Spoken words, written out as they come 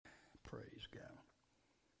Praise God.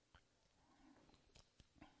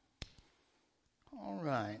 All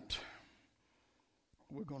right.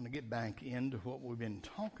 We're going to get back into what we've been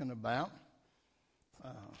talking about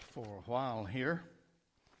for a while here.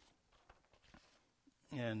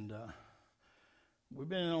 And we've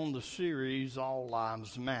been on the series, All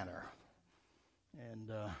Lives Matter.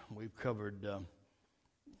 And we've covered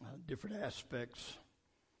different aspects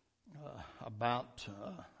about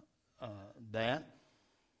that.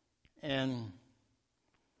 And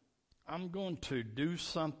I'm going to do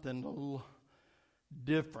something a little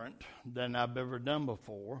different than I've ever done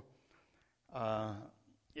before.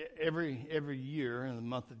 Every year in the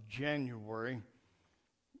month of January,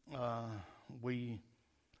 we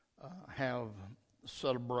have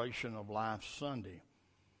Celebration of Life Sunday.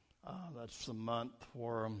 That's the month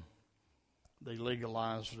where they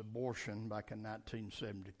legalized abortion back in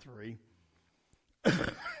 1973.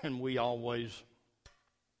 And we always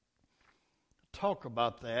talk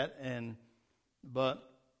about that, but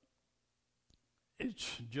it's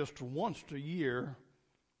just once a year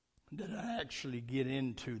that I actually get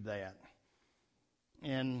into that.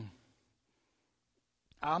 And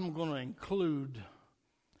I'm going to include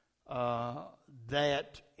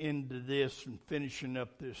that into this and finishing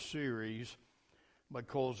up this series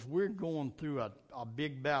because we're going through a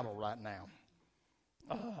big battle right now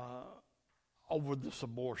over this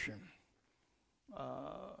abortion.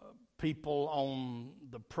 People on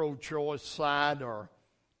the pro-choice side are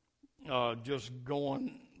just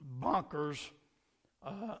going bonkers,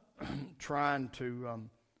 trying to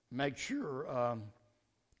make sure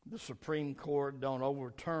the Supreme Court don't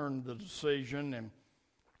overturn the decision. And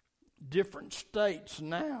different states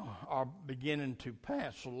now are beginning to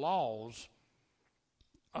pass laws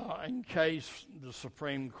in case the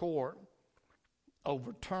Supreme Court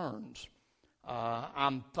overturns.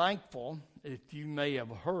 I'm thankful, if you may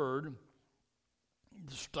have heard,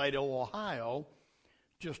 the state of Ohio,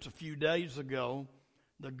 just a few days ago,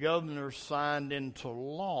 the governor signed into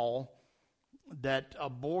law that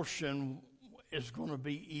abortion is going to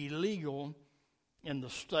be illegal in the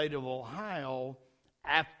state of Ohio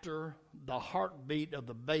after the heartbeat of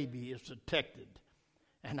the baby is detected.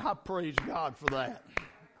 And I praise God for that.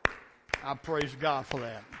 I praise God for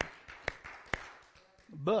that.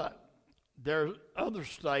 But there are other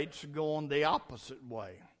states going the opposite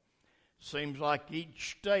way. Seems like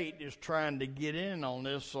each state is trying to get in on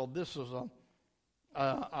this, so this is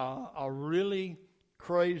a really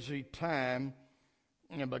crazy time.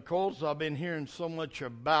 And because I've been hearing so much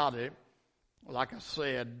about it, like I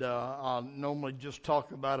said, I normally just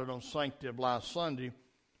talk about it on Sanctity of Life Sunday,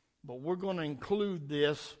 but we're going to include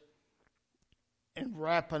this in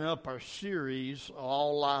wrapping up our series,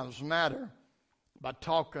 All Lives Matter, by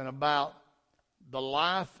talking about the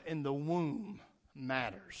life in the womb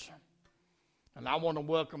matters. And I want to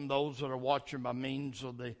welcome those that are watching by means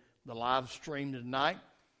of the live stream tonight.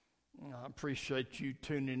 I appreciate you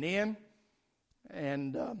tuning in.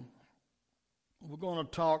 And we're going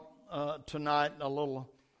to talk tonight a little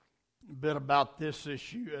bit about this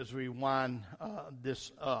issue as we wind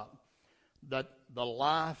this up, that the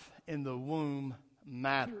life in the womb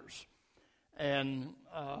matters. And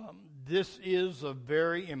this is a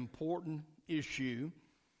very important issue,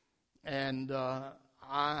 and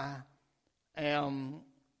I am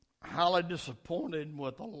highly disappointed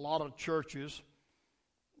with a lot of churches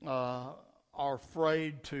are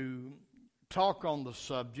afraid to talk on the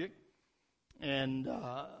subject, and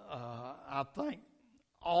I think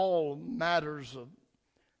all matters of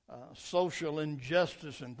social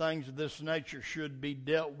injustice and things of this nature should be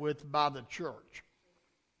dealt with by the church.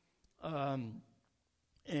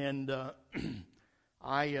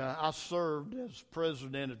 I served as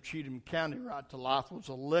president of Cheatham County Right to Life, was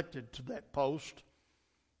elected to that post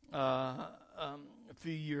a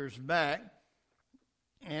few years back,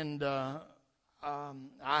 and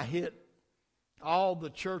I hit all the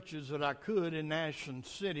churches that I could in Ashland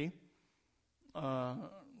City,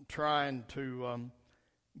 trying to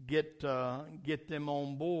get them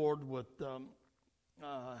on board with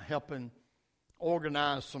helping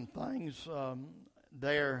organize some things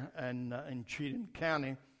there in Cheatham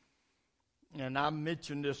County. And I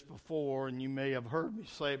mentioned this before, and you may have heard me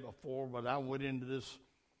say it before, but I went into this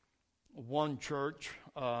one church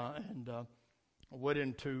and went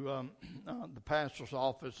into the pastor's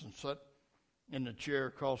office and sat in the chair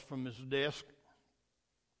across from his desk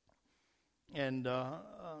and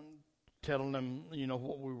telling them,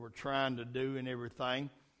 what we were trying to do and everything.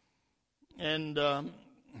 And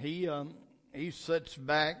he sits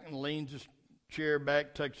back and leans his chair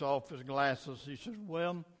back, takes off his glasses. He says,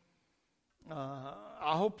 well,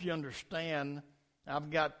 I hope you understand I've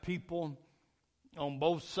got people on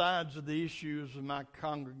both sides of the issues in my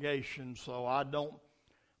congregation, so I don't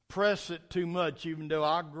press it too much, even though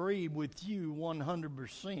I agree with you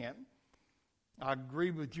 100%. I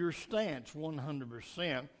agree with your stance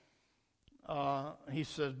 100%. He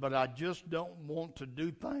says, but I just don't want to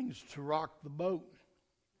do things to rock the boat.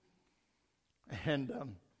 And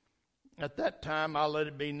at that time, I let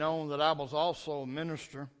it be known that I was also a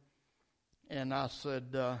minister. And I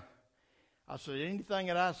said, anything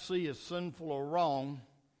that I see is sinful or wrong,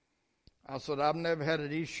 I said, I've never had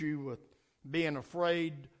an issue with being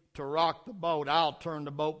afraid to rock the boat. I'll turn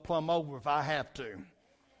the boat plumb over if I have to.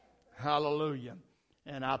 Hallelujah.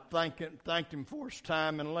 And I thanked him for his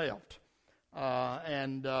time and left.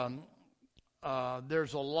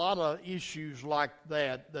 There's a lot of issues like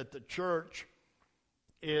that the church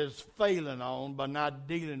is failing on but not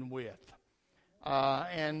dealing with.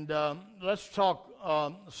 Let's talk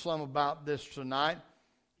some about this tonight.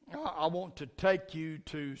 I want to take you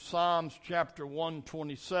to Psalms chapter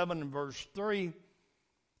 127 and verse 3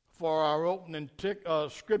 for our opening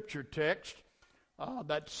scripture text.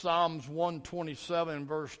 That's Psalms 127 and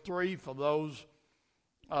verse 3 for those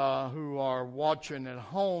who are watching at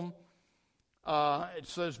home. It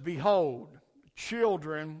says, behold,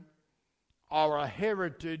 children are a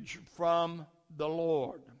heritage from the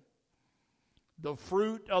Lord. The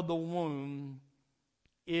fruit of the womb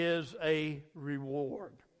is a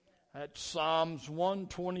reward. That's Psalms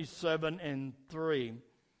 127 and 3.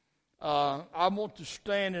 I want to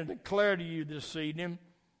stand and declare to you this evening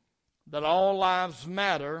that all lives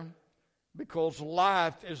matter because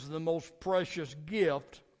life is the most precious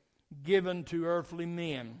gift given to earthly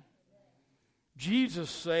men. Jesus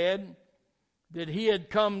said that he had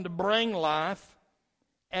come to bring life,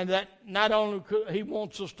 and that not only he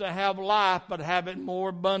wants us to have life, but have it more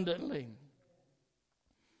abundantly.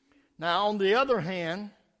 Now, on the other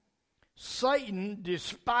hand, Satan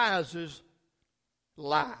despises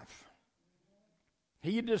life.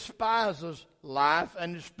 He despises life,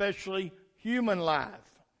 and especially human life,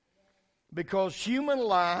 because human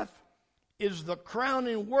life is the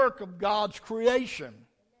crowning work of God's creation.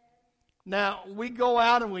 Now, we go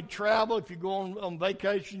out and we travel. If you go on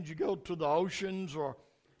vacations, you go to the oceans or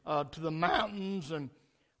to the mountains and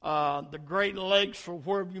the Great Lakes or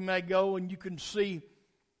wherever you may go, and you can see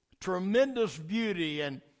tremendous beauty.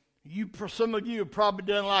 And some of you have probably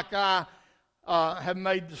done like I have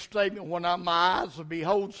made the statement, when my eyes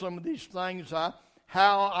behold some of these things,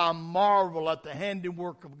 how I marvel at the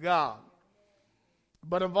handiwork of God.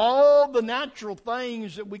 But of all the natural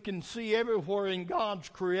things that we can see everywhere in God's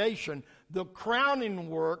creation, the crowning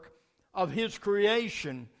work of his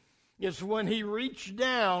creation is when he reached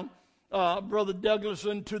down, Brother Douglas,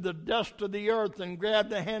 into the dust of the earth and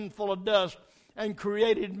grabbed a handful of dust and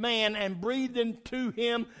created man and breathed into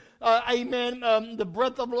him, the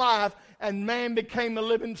breath of life, and man became a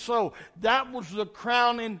living soul. That was the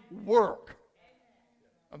crowning work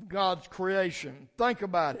of God's creation. Think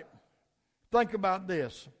about it. Think about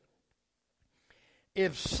this.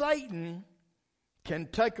 If Satan can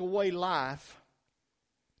take away life,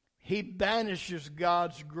 he banishes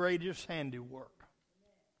God's greatest handiwork.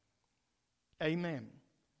 Amen.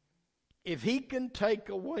 If he can take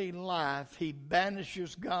away life, he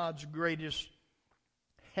banishes God's greatest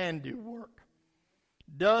handiwork,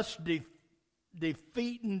 thus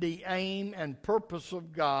defeating the aim and purpose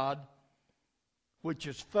of God, which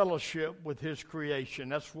is fellowship with his creation.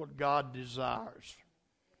 That's what God desires.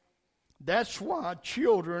 That's why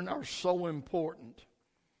children are so important.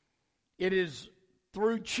 It is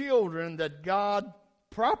through children that God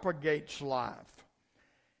propagates life.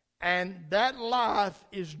 And that life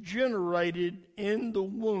is generated in the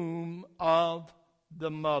womb of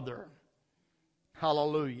the mother.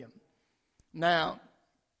 Hallelujah. Now,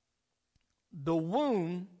 the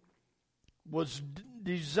womb was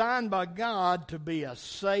designed by God to be a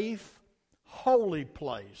safe, holy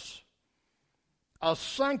place. A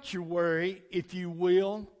sanctuary, if you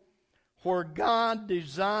will, where God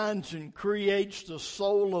designs and creates the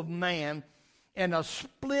soul of man in a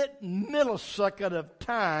split millisecond of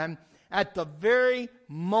time at the very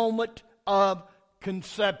moment of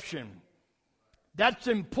conception. That's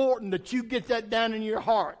important that you get that down in your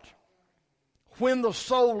heart. When the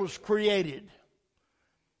soul is created.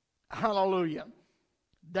 Hallelujah.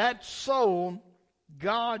 That soul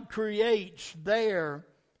God creates there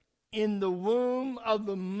in the womb of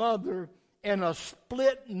the mother in a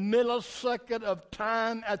split millisecond of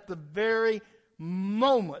time at the very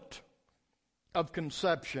moment of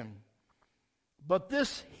conception. But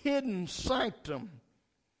this hidden sanctum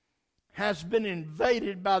has been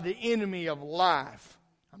invaded by the enemy of life,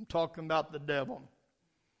 I'm talking about the devil,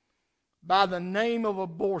 by the name of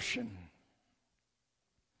abortion.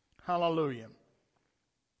 Hallelujah.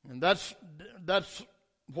 And that's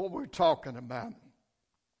what we're talking about.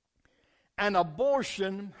 And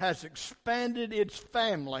abortion has expanded its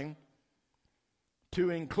family to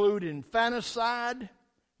include infanticide,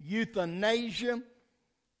 euthanasia,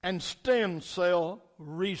 and stem cell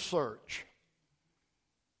research.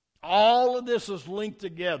 All of this is linked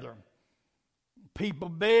together. People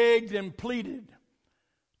begged and pleaded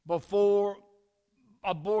before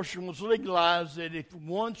abortion was legalized that if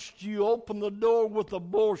once you open the door with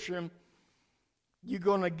abortion, you're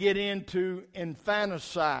going to get into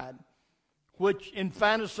infanticide, which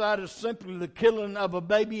infanticide is simply the killing of a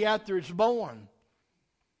baby after it's born.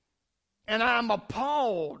 And I'm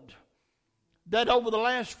appalled that over the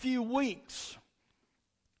last few weeks,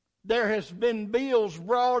 there has been bills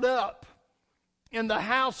brought up in the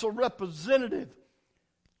House of Representatives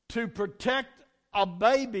to protect a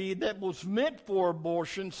baby that was meant for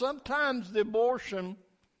abortion. Sometimes the abortion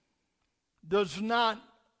does not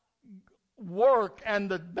work and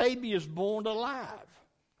the baby is born alive.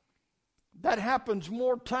 That happens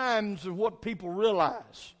more times than what people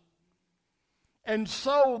realize. And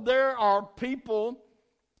so there are people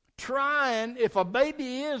trying, if a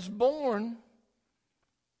baby is born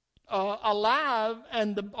alive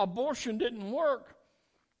and the abortion didn't work,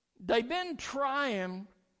 they've been trying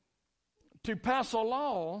to pass a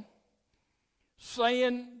law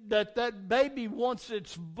saying that that baby, once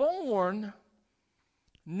it's born,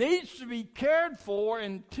 needs to be cared for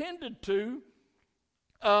and tended to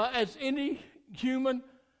as any human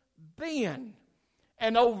being.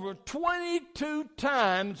 And over 22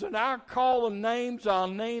 times, and I'll call the names, I'll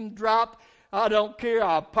name drop, I don't care,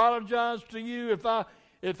 I apologize to you if I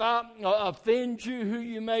offend you, who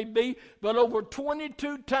you may be, but over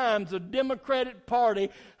 22 times the Democratic Party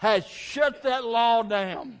has shut that law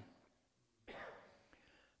down.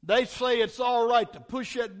 They say it's all right to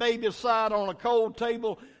push that baby aside on a cold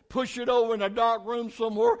table, push it over in a dark room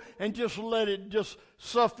somewhere, and just let it just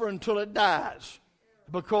suffer until it dies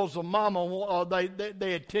because the mama,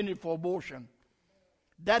 they intended for abortion.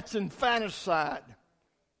 That's infanticide.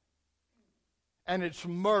 And it's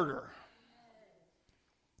murder.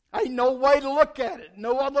 Ain't no way to look at it.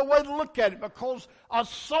 No other way to look at it, because a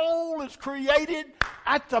soul is created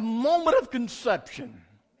at the moment of conception.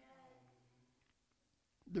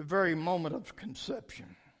 The very moment of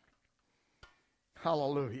conception.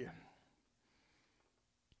 Hallelujah.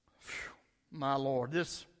 Whew, my Lord,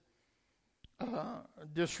 this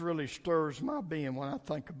really stirs my being when I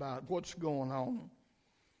think about what's going on.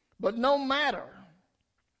 But no matter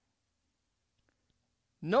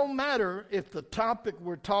if the topic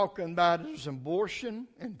we're talking about is abortion,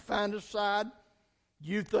 infanticide,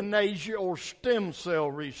 euthanasia, or stem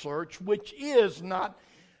cell research, which is not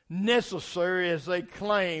necessary as they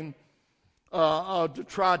claim to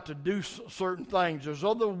try to do certain things. There's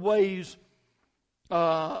other ways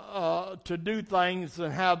to do things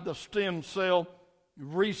than have the stem cell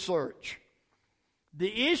research.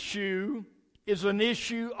 The issue is an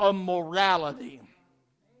issue of morality.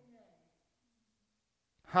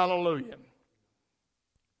 Hallelujah.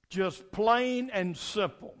 Just plain and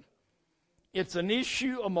simple. It's an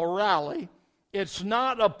issue of morality. It's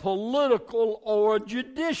not a political or a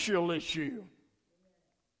judicial issue.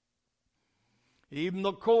 Even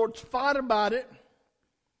the courts fight about it,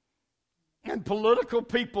 and political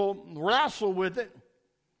people wrestle with it.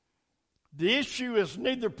 The issue is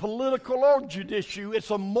neither political or judicial.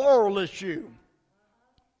 It's a moral issue.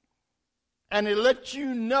 And it lets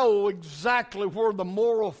you know exactly where the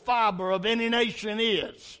moral fiber of any nation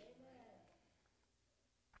is.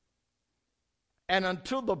 And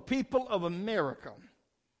until the people of America,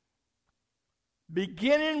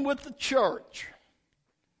 beginning with the church,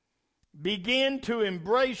 begin to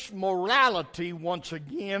embrace morality once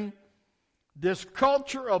again, this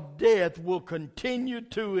culture of death will continue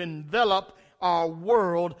to envelop our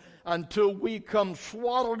world until we come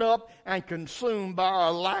swallowed up and consumed by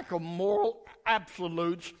our lack of moral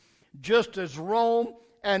absolutes, just as Rome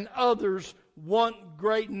and others once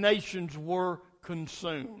great nations were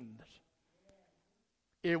consumed.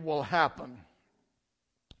 It will happen.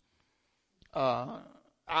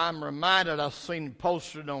 I'm reminded, I've seen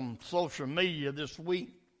posted on social media this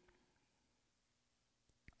week,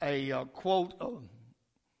 a quote of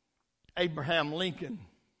Abraham Lincoln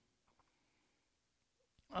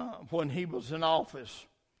when he was in office.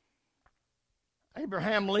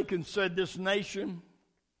 Abraham Lincoln said, "This nation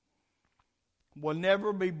will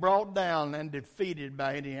never be brought down and defeated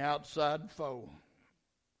by any outside foe.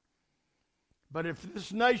 But if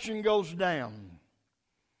this nation goes down,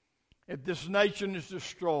 if this nation is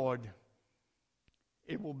destroyed,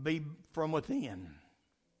 it will be from within.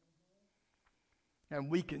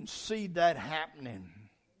 And we can see that happening.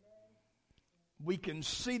 We can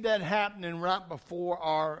see that happening right before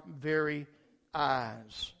our very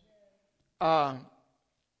eyes. I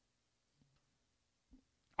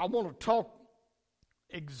want to talk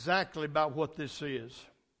exactly about what this is.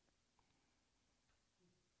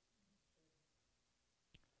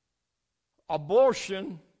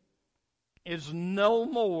 Abortion is no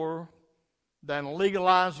more than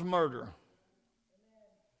legalized murder.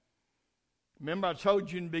 Remember, I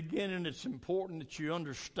told you in the beginning it's important that you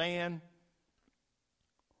understand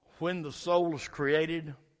when the soul is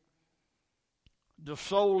created. The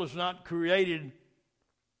soul is not created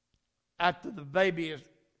after the baby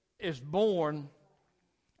is born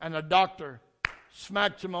and the doctor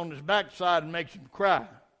smacks him on his backside and makes him cry.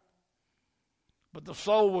 But the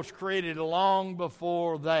soul was created long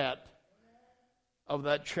before that of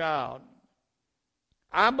that child.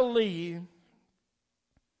 I believe,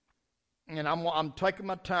 and I'm taking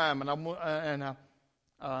my time, and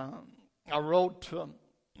I wrote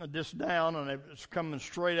this down, and it's coming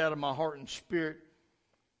straight out of my heart and spirit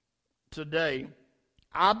today.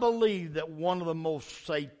 I believe that one of the most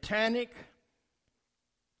satanic,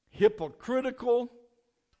 hypocritical,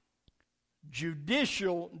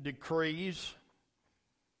 judicial decrees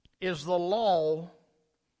is the law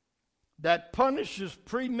that punishes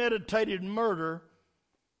premeditated murder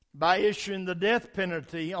by issuing the death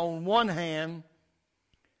penalty on one hand,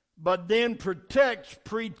 but then protects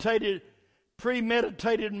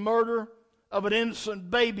premeditated murder of an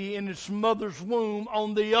innocent baby in its mother's womb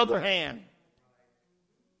on the other hand.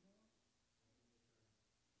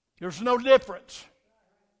 There's no difference.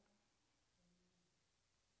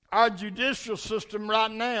 Our judicial system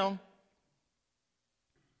right now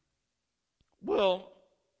will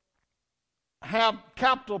have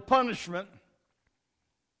capital punishment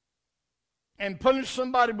and punish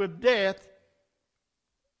somebody with death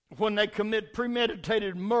when they commit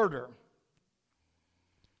premeditated murder.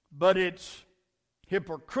 But it's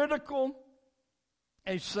hypocritical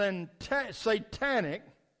and satanic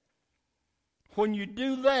when you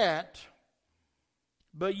do that,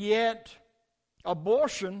 but yet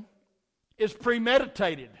abortion is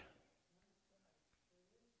premeditated.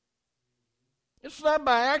 It's not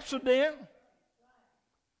by accident.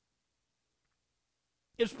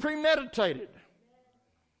 It's premeditated.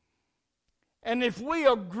 And if we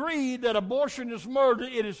agree that abortion is murder,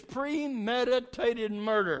 it is premeditated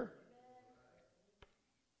murder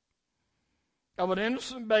of an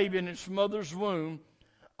innocent baby in its mother's womb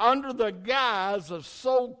under the guise of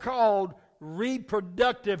so-called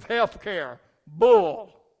reproductive health care.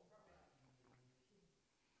 Bull.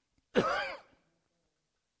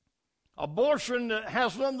 Abortion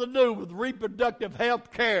has nothing to do with reproductive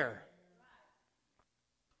health care.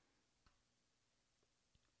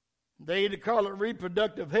 They either call it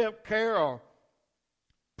reproductive health care or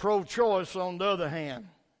pro-choice on the other hand.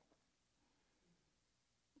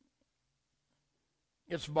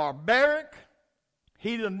 It's barbaric,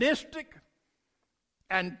 hedonistic,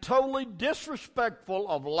 and totally disrespectful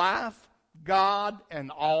of life, God,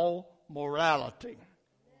 and all morality.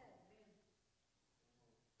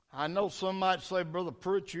 I know some might say, Brother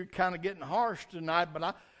Pruitt, you're kind of getting harsh tonight, but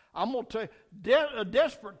I'm going to tell you,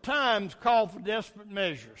 desperate times call for desperate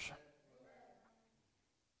measures.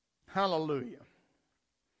 Hallelujah.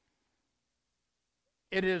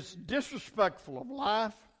 It is disrespectful of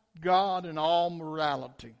life, God, and all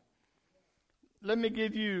morality. Let me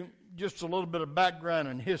give you just a little bit of background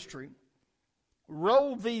and history.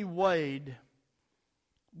 Roe v. Wade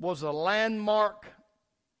was a landmark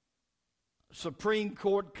Supreme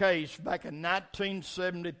Court case back in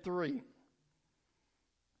 1973.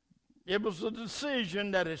 It was a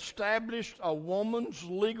decision that established a woman's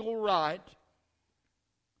legal right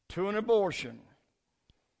to an abortion.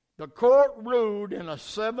 The court ruled in a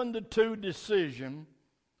 7-2 decision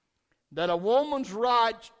that a woman's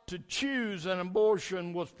right to choose an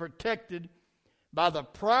abortion was protected by the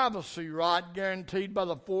privacy right guaranteed by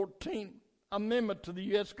the 14th Amendment to the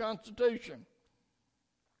U.S. Constitution.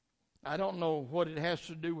 I don't know what it has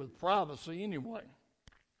to do with privacy anyway.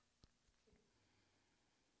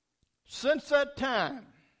 Since that time,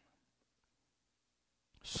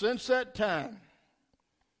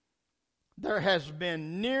 there has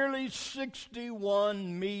been nearly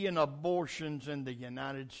 61 million abortions in the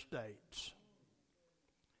United States.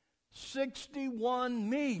 61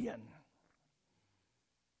 million.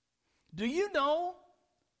 Do you know?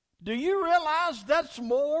 Do you realize that's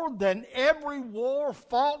more than every war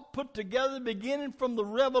fought put together beginning from the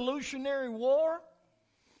Revolutionary War?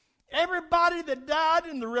 Everybody that died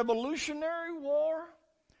in the Revolutionary War,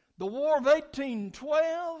 the War of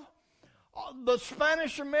 1812, the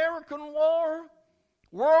Spanish-American War,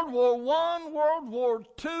 World War I, World War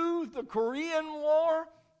II, the Korean War,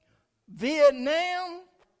 Vietnam,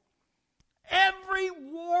 every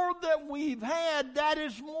war that we've had, that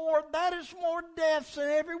is more deaths than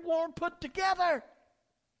every war put together.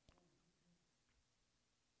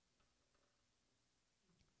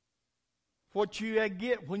 What you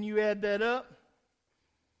get when you add that up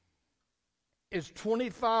is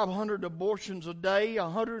 2,500 abortions a day,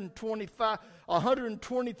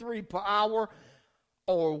 123 per hour,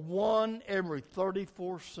 or one every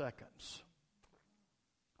 34 seconds.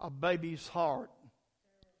 A baby's heart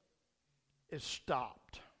is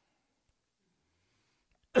stopped.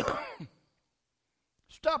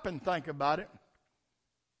 Stop and think about it.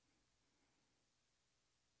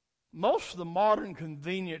 Most of the modern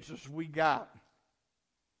conveniences we got,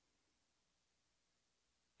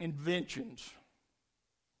 inventions,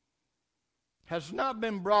 has not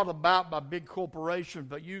been brought about by big corporations,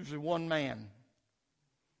 but usually one man.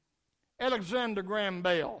 Alexander Graham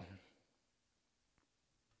Bell.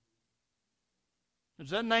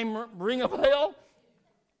 Does that name ring a bell?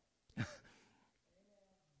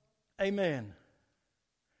 Amen.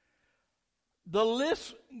 The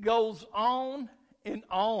list goes on and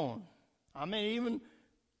on. I mean, even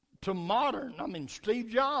to modern, Steve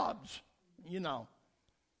Jobs,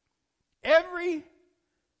 everything.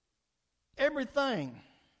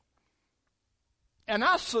 And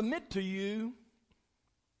I submit to you,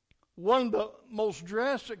 one of the most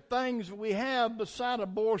drastic things we have beside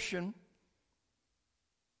abortion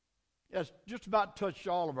that's just about touched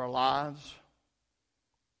all of our lives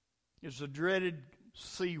is the dreaded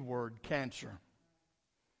C word, cancer.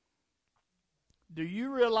 Do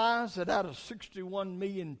you realize that out of 61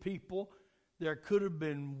 million people, there could have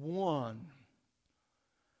been one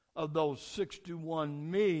of those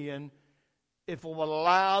 61 million, if it were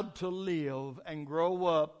allowed to live and grow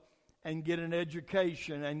up and get an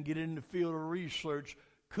education and get in the field of research,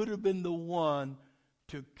 could have been the one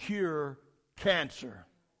to cure cancer?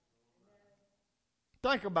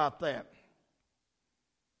 Think about that.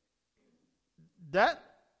 That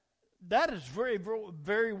is very,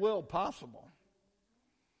 very well possible.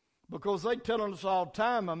 Because they tell us all the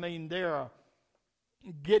time, they're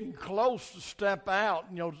getting close to step out,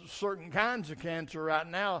 certain kinds of cancer right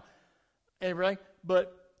now, everything.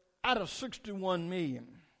 But out of 61 million.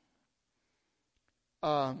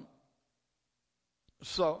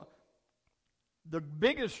 So the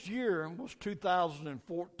biggest year was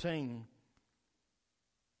 2014.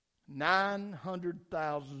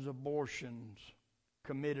 900,000 abortions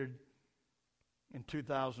committed in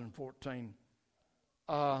 2014.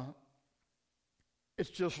 It's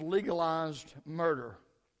just legalized murder.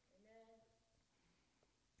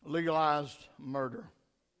 Legalized murder.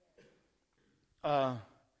 I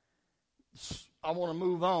want to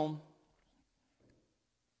move on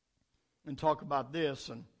and talk about this,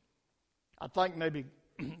 and I think maybe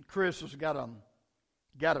Chris has got a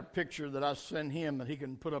picture that I sent him that he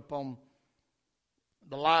can put up on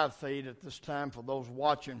the live feed at this time for those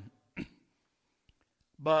watching.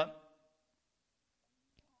 But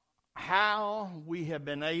how we have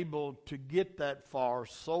been able to get that far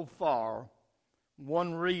so far,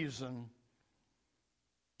 one reason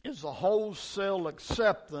is the wholesale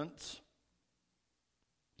acceptance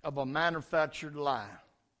of a manufactured lie.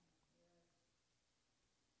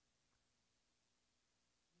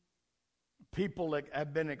 People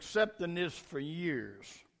have been accepting this for years.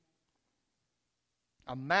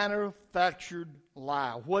 A manufactured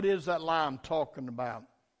lie. What is that lie I'm talking about?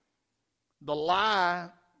 The lie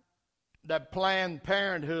that Planned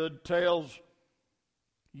Parenthood tells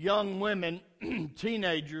young women,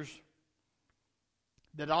 teenagers,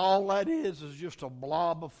 that all that is just a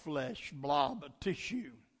blob of flesh, blob of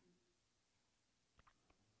tissue.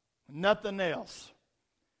 Nothing else.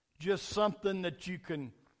 Just something that you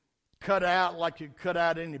can cut out like you cut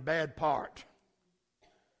out any bad part.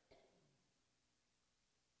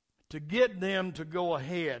 To get them to go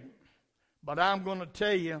ahead. But I'm going to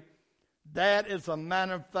tell you, that is a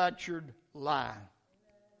manufactured lie.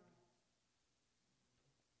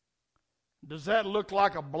 Does that look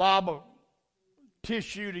like a blob of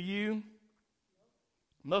tissue to you?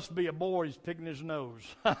 Must be a boy who's picking his nose.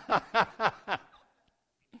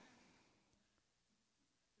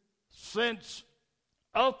 Since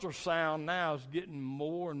ultrasound now is getting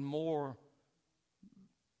more and more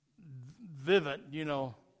vivid,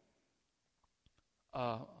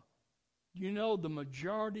 the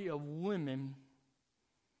majority of women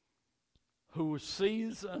who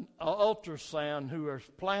sees an ultrasound who is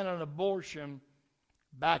planning an abortion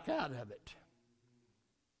back out of it.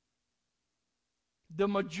 The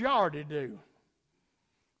majority do.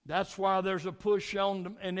 That's why there's a push on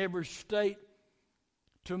them in every state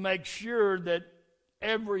to make sure that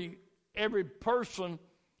every person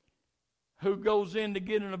who goes in to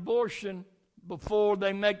get an abortion, before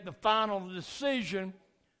they make the final decision,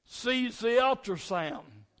 sees the ultrasound.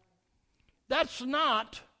 That's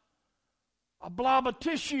not a blob of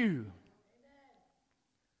tissue.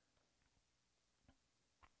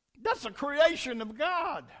 That's a creation of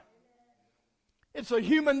God. It's a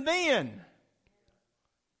human being.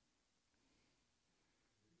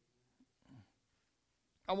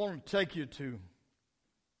 I want to take you to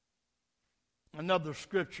another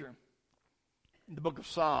scripture in the book of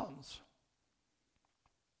Psalms.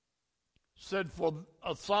 It said for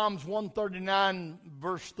Psalms 139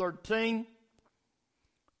 verse 13,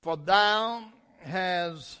 for thou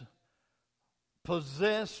hast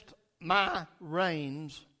possessed my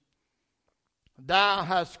reins, thou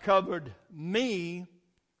hast covered me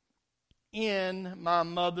in my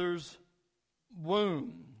mother's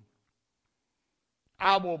womb.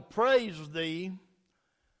 I will praise thee,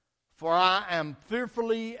 for I am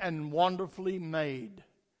fearfully and wonderfully made.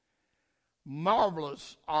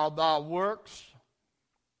 Marvelous are thy works,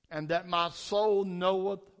 and that my soul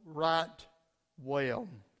knoweth right well.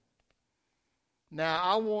 Now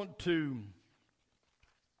I want to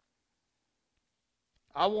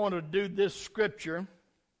do this scripture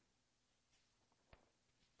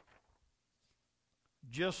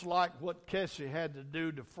just like what Cassie had to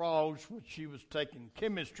do to frogs when she was taking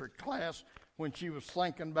chemistry class, when she was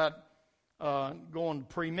thinking about going to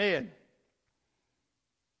pre-med.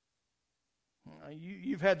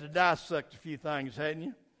 You've had to dissect a few things, hadn't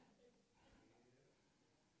you?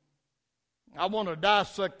 I want to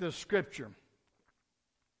dissect this scripture.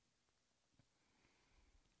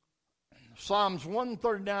 Psalms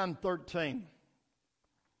 139:13.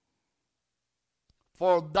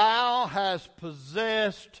 For thou hast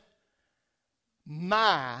possessed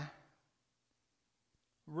my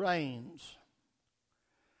reins.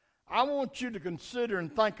 I want you to consider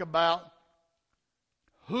and think about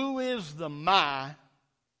who is the my.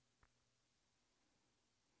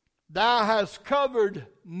 Thou hast covered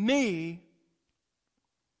me.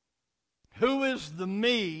 Who is the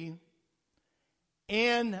me?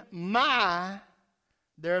 In my,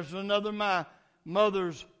 there's another my,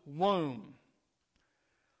 mother's womb.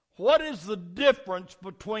 What is the difference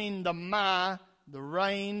between the my, the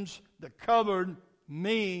reins, the covered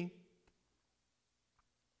me?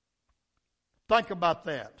 Think about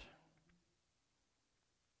that.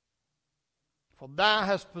 For thou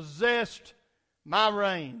hast possessed my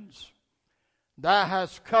reins. Thou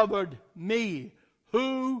hast covered me.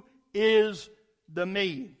 Who is the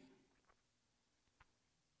me?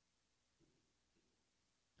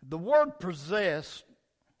 The word possess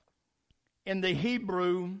in the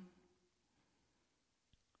Hebrew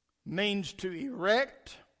means to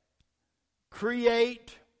erect,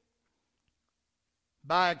 create,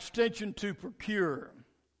 by extension to procure.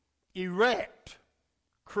 Erect,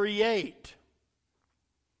 create.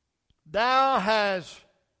 Thou hast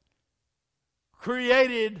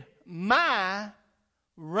created my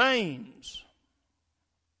reins.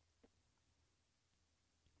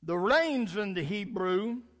 The reins in the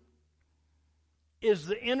Hebrew is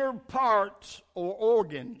the inner parts or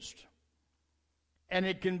organs, and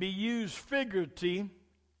it can be used figuratively,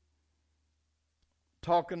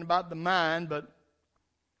 talking about the mind, but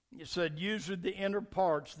it said usually the inner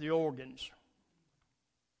parts, the organs.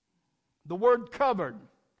 The word covered.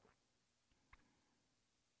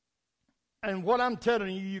 And what I'm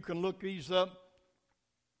telling you, you can look these up.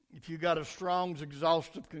 If you got a Strong's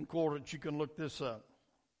Exhaustive Concordance, you can look this up.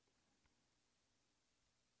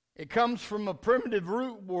 It comes from a primitive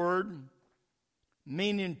root word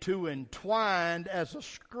meaning to entwine as a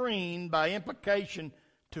screen, by implication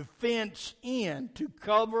to fence in, to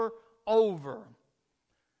cover over.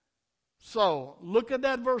 So, look at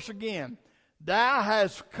that verse again. Thou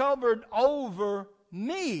hast covered over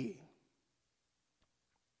me.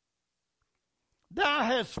 Thou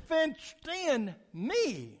hast fenced in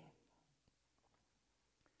me.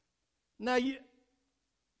 Now,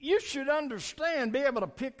 you should understand, be able to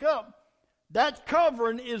pick up, that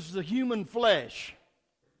covering is the human flesh.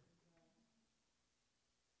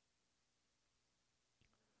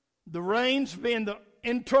 The reins being the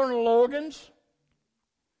internal organs.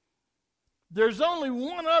 There's only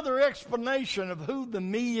one other explanation of who the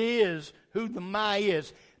me is, who the my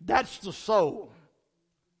is. That's the soul.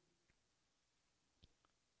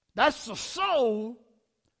 That's the soul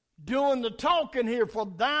doing the talking here, for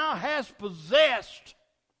thou hast possessed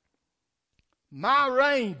my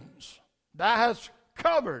reins. Thou hast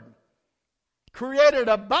covered, created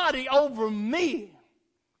a body over me.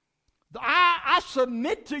 I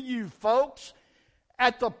submit to you, folks,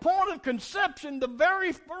 at the point of conception, the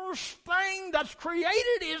very first thing that's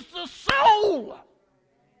created is the soul.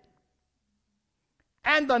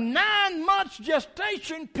 And the 9 months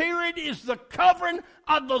gestation period is the covering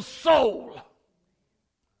of the soul.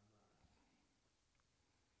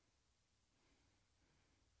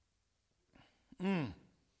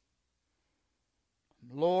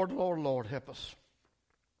 Lord, Lord, Lord, help us.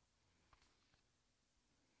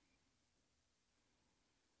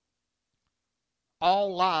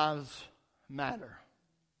 All lives matter.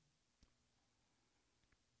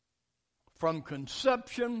 From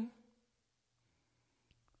conception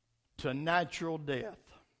to natural death.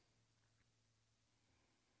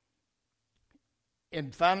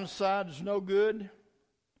 Infanticide is no good.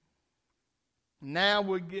 Now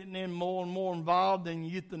we're getting in more and more involved in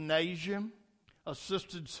euthanasia,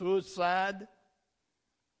 assisted suicide.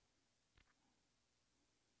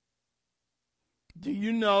 Do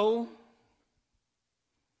you know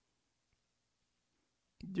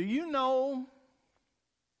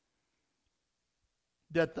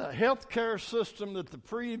that the healthcare system that the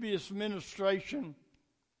previous administration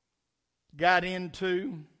got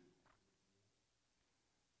into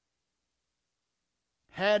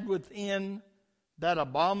had within that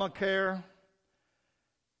Obamacare,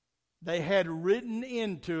 they had written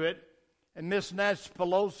into it, and Miss Nancy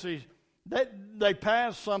Pelosi, they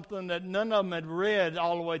passed something that none of them had read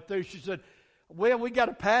all the way through. She said, well, we got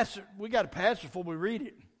to pass it. We got to pass it before we read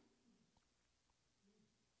it.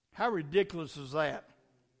 How ridiculous is that?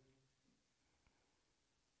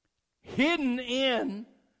 Hidden in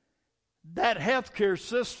that healthcare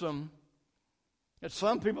system that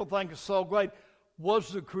some people think is so great was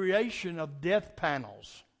the creation of death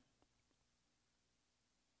panels.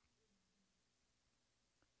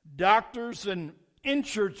 Doctors and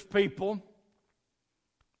insurance people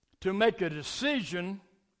to make a decision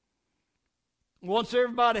once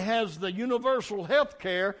everybody has the universal health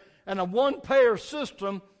care and a one-payer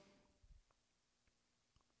system,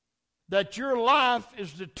 that your life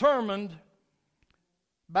is determined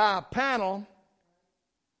by a panel.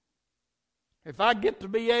 If I get to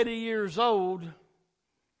be 80 years old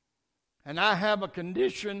and I have a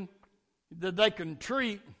condition that they can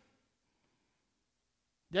treat,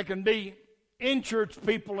 there can be insurance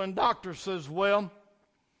people and doctors as well.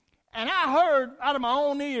 And I heard out of my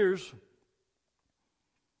own ears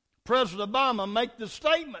President Obama make this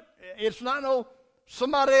statement. It's not no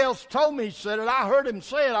somebody else told me he said it. I heard him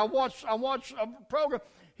say it. I watched a program.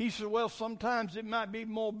 He said, well, sometimes it might be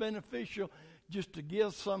more beneficial just to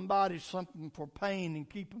give somebody something for pain and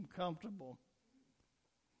keep them comfortable.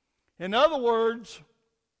 In other words,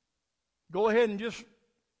 go ahead and just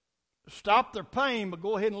stop their pain, but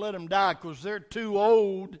go ahead and let them die because they're too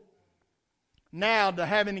old now to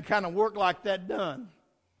have any kind of work like that done.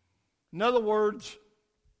 In other words,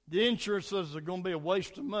 the insurance says they're going to be a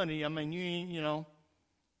waste of money. I mean, you know.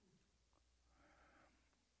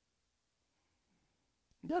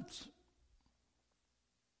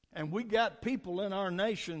 And we got people in our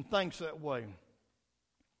nation thinks that way.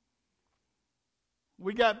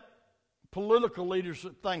 We got political leaders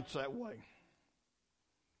that thinks that way.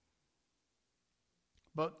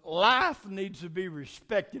 But life needs to be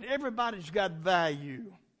respected. Everybody's got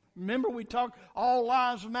value. Remember we talked, all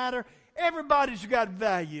lives matter. Everybody's got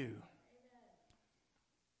value.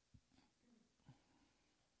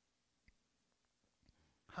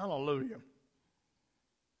 Hallelujah.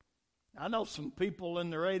 I know some people in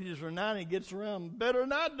their 80s or 90s gets around better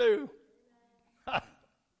than I do.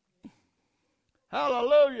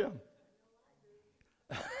 Hallelujah.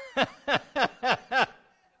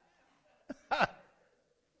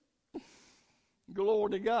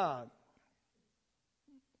 Glory to God.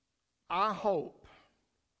 I hope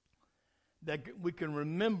that we can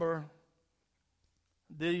remember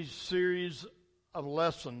these series of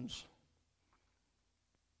lessons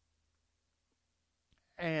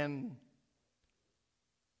and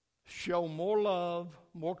show more love,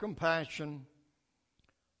 more compassion,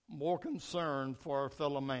 more concern for our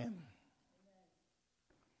fellow man.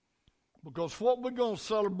 Because what we're going to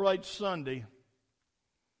celebrate Sunday,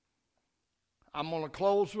 I'm going to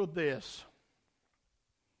close with this.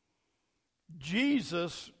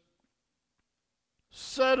 Jesus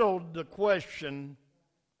settled the question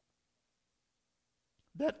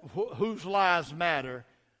that whose lives matter.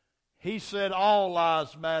 He said all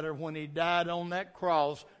lives matter when he died on that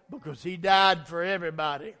cross because he died for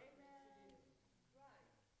everybody.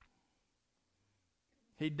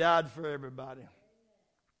 He died for everybody.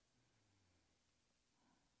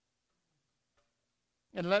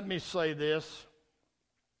 And let me say this,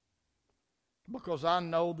 because I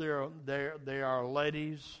know there are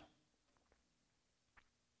ladies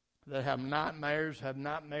that have nightmares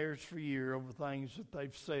for years over things that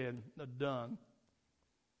they've said or done.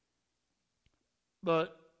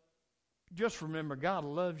 But just remember, God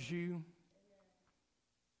loves you.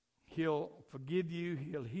 He'll forgive you.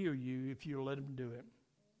 He'll heal you if you'll let Him do it.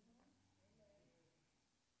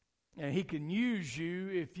 And He can use you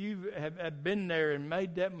if you have been there and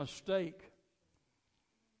made that mistake.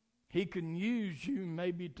 He can use you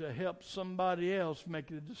maybe to help somebody else make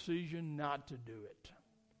the decision not to do it.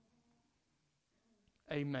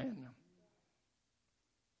 Amen.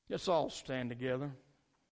 Let's all stand together.